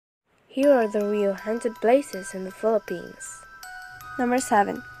Here are the real haunted places in the Philippines. Number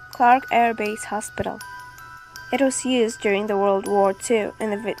 7. Clark Air Base Hospital. It was used during the World War II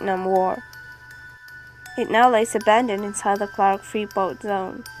and the Vietnam War. It now lays abandoned inside the Clark Free Boat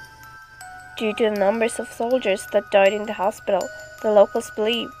Zone. Due to the numbers of soldiers that died in the hospital, the locals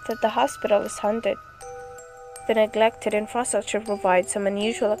believe that the hospital is haunted. The neglected infrastructure provides some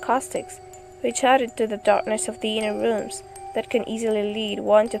unusual acoustics, which added to the darkness of the inner rooms that can easily lead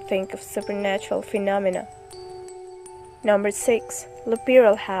one to think of supernatural phenomena. Number 6.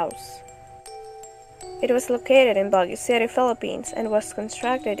 Lapiral House. It was located in Baguio City, Philippines and was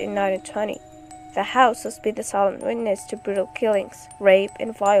constructed in 1920. The house has been the silent witness to brutal killings, rape,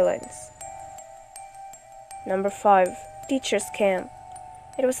 and violence. Number 5. Teachers Camp.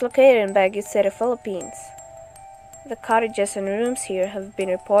 It was located in Baguio City, Philippines. The cottages and rooms here have been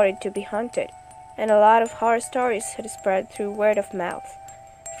reported to be haunted, and a lot of horror stories had spread through word of mouth.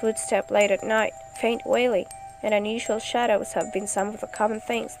 Footsteps late at night, faint wailing, and unusual shadows have been some of the common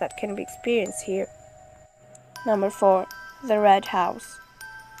things that can be experienced here. Number 4. The Red House.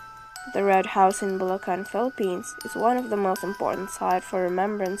 The Red House in Bulacan, Philippines is one of the most important sites for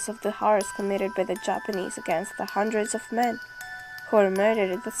remembrance of the horrors committed by the Japanese against the hundreds of men who were murdered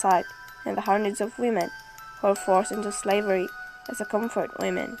at the site and the hundreds of women who were forced into slavery as a comfort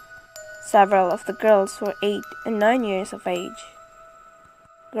women. Several of the girls were 8 and 9 years of age.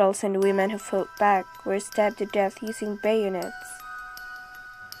 Girls and women who fought back were stabbed to death using bayonets.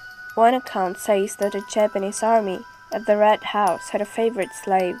 One account says that the Japanese army at the Red House had a favorite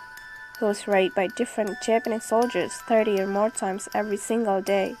slave who was raped by different Japanese soldiers 30 or more times every single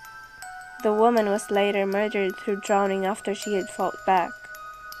day. The woman was later murdered through drowning after she had fought back.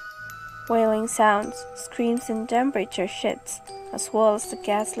 Wailing sounds, screams, and temperature shifts, as well as the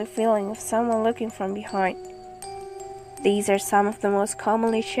ghastly feeling of someone looking from behind. These are some of the most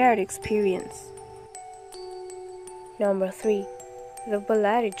commonly shared experiences. Number 3. The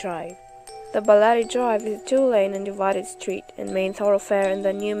Balari Drive. The Balari Drive is a 2-lane undivided street and main thoroughfare in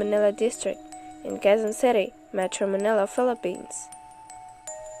the New Manila District in Quezon City, Metro Manila, Philippines.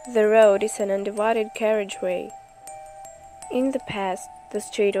 The road is an undivided carriageway. In the past, the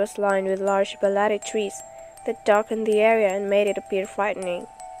street was lined with large balari trees that darkened the area and made it appear frightening.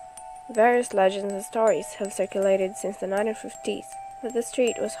 Various legends and stories have circulated since the 1950s that the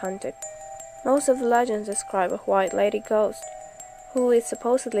street was haunted. Most of the legends describe a white lady ghost who is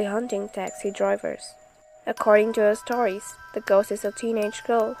supposedly hunting taxi drivers. According to the stories, the ghost is a teenage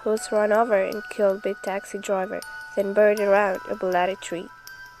girl who was run over and killed by a taxi driver, then buried around a balari tree.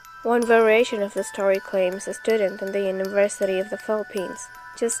 One variation of the story claims a student in the University of the Philippines,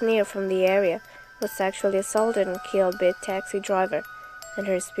 just near from the area, was sexually assaulted and killed by a taxi driver, and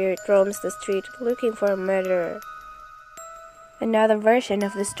her spirit roams the street looking for a murderer. Another version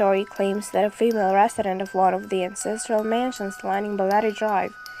of the story claims that a female resident of one of the ancestral mansions lining Balari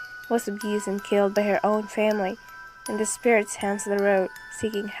Drive was abused and killed by her own family, and the spirits haunts the road,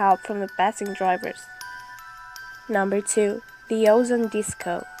 seeking help from the passing drivers. Number 2. The Ozone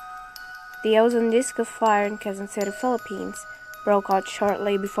Disco. The Ozone Disco fire in Quezon City, Philippines broke out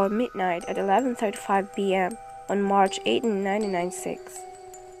shortly before midnight at 11:35 p.m. on March 18, 1996,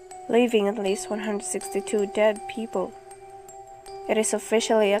 leaving at least 162 dead people. It is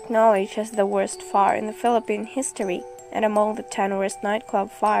officially acknowledged as the worst fire in the Philippine history and among the 10 worst nightclub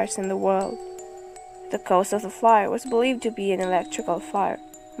fires in the world. The cause of the fire was believed to be an electrical fire.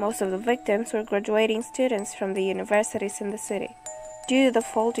 Most of the victims were graduating students from the universities in the city. Due to the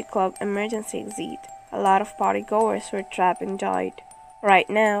faulty club emergency exit, a lot of partygoers were trapped and died. Right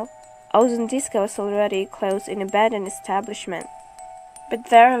now, Ozone Disco is already a closed and abandoned establishment, but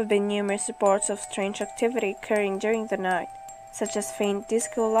there have been numerous reports of strange activity occurring during the night, such as faint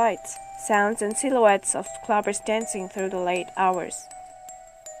disco lights, sounds, and silhouettes of clubbers dancing through the late hours.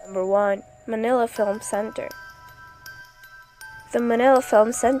 Number 1. Manila Film Center. The Manila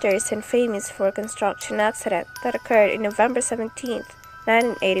Film Center is famous for a construction accident that occurred on November 17,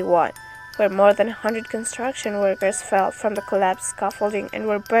 1981, where more than 100 construction workers fell from the collapsed scaffolding and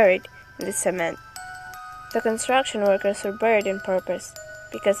were buried in the cement. The construction workers were buried on purpose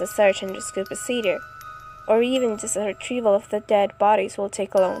because the search and rescue procedure, or even just the retrieval of the dead bodies, will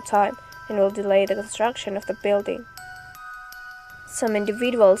take a long time and will delay the construction of the building. Some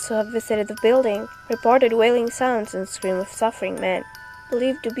individuals who have visited the building reported wailing sounds and screams of suffering men,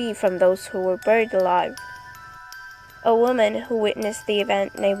 believed to be from those who were buried alive. A woman who witnessed the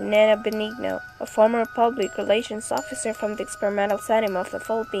event, named Nena Benigno, a former public relations officer from the Experimental Cinema of the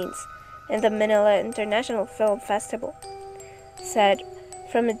Philippines and the Manila International Film Festival, said,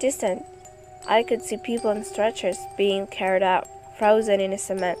 "From a distance, I could see people in stretchers being carried out, frozen in a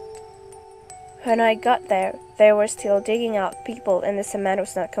cement. When I got there, they were still digging out people and the cement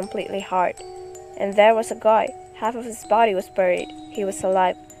was not completely hard. And there was a guy. Half of his body was buried. He was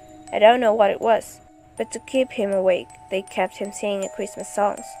alive. I don't know what it was, but to keep him awake, they kept him singing Christmas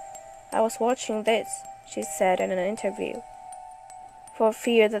songs. I was watching this, she said in an interview. For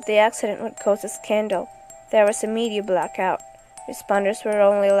fear that the accident would cause a scandal, there was a media blackout. Responders were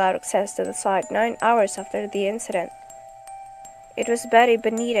only allowed access to the site 9 hours after the incident. It was Betty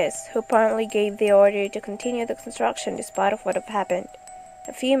Benitez who apparently gave the order to continue the construction despite of what had happened.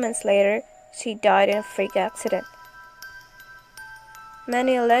 A few months later, she died in a freak accident.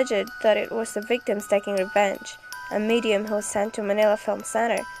 Many alleged that it was the victims taking revenge. A medium who was sent to Manila Film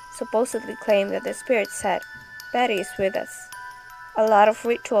Center supposedly claimed that the spirit said, "Betty is with us." A lot of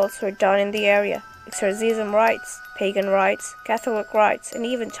rituals were done in the area. Exorcism rites, pagan rites, Catholic rites, and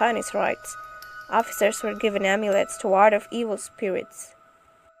even Chinese rites. Officers were given amulets to ward off evil spirits.